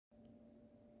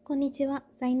こんにちは、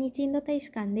在日インド大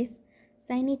使館です。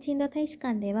在日インド大使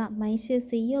館では毎週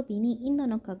水曜日にインド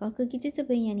の科学技術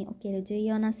分野における重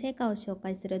要な成果を紹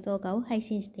介する動画を配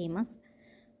信しています。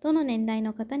どの年代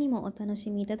の方にもお楽し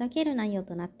みいただける内容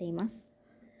となっています。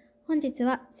本日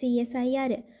は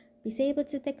CSIR 微生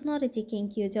物テクノロジー研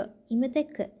究所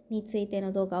Imtech について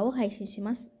の動画を配信し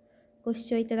ます。ご視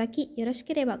聴いただきよろし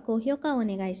ければ高評価をお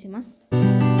願いします。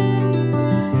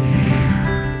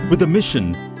With a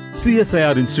mission,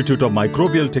 CSIR-Institute of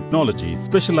Microbial Technology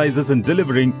specializes in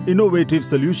delivering innovative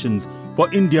solutions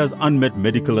for India's unmet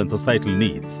medical and societal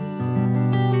needs.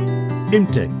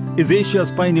 Imtech is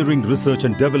Asia's pioneering research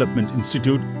and development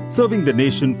institute serving the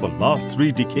nation for last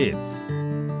 3 decades.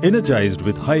 Energized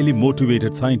with highly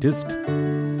motivated scientists,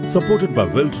 supported by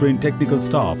well-trained technical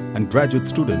staff and graduate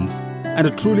students, and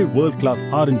a truly world-class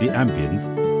R&D ambience,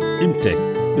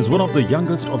 Imtech is one of the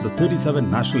youngest of the 37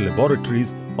 national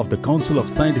laboratories of the Council of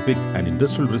Scientific and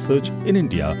Industrial Research in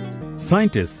India.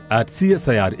 Scientists at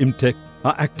CSIR Imtech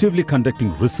are actively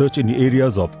conducting research in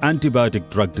areas of antibiotic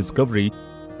drug discovery,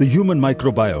 the human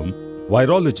microbiome,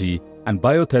 virology, and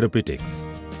biotherapeutics.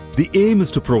 The aim is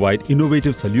to provide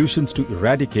innovative solutions to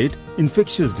eradicate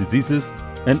infectious diseases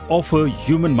and offer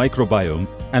human microbiome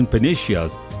and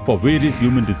panaceas for various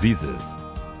human diseases.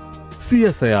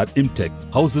 CSIR Imtech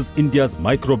houses India's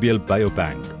Microbial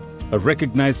Biobank, a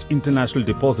recognized international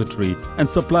depository and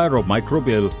supplier of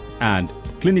microbial and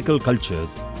clinical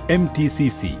cultures,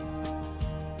 MTCC.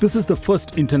 This is the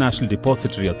first International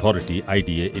Depository Authority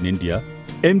 (IDA) in India.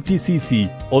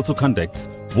 MTCC also conducts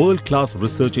world-class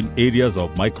research in areas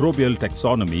of microbial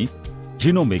taxonomy,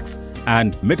 genomics,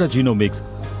 and metagenomics.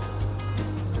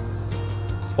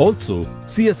 Also,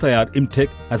 CSIR Imtech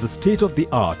has a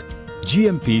state-of-the-art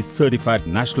GMP-certified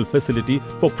national facility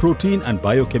for protein and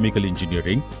biochemical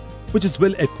engineering, which is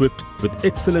well equipped with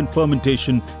excellent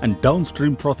fermentation and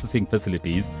downstream processing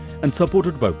facilities and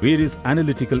supported by various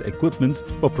analytical equipments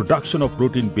for production of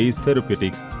protein-based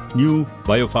therapeutics, new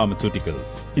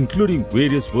biopharmaceuticals, including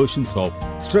various versions of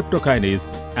streptokinase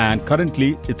and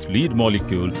currently its lead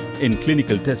molecule in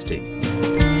clinical testing.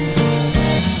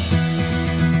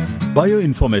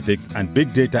 Bioinformatics and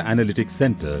Big Data Analytics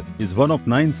Center is one of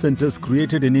 9 centers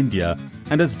created in India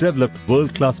and has developed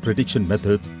world-class prediction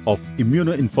methods of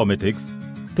immunoinformatics,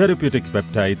 therapeutic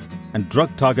peptides, and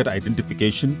drug target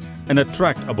identification, and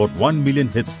attract about 1 million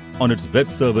hits on its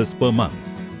web servers per month.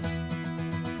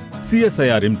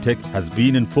 CSIR Imtech has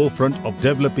been in forefront of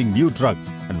developing new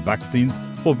drugs and vaccines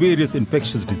for various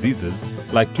infectious diseases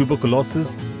like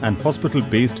tuberculosis and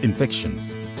hospital-based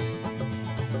infections.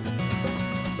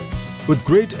 With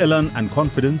great elan and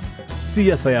confidence,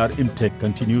 CSIR Imtech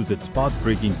continues its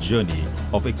path-breaking journey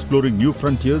of exploring new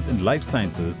frontiers in life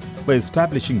sciences by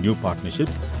establishing new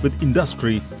partnerships with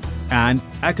industry and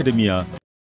academia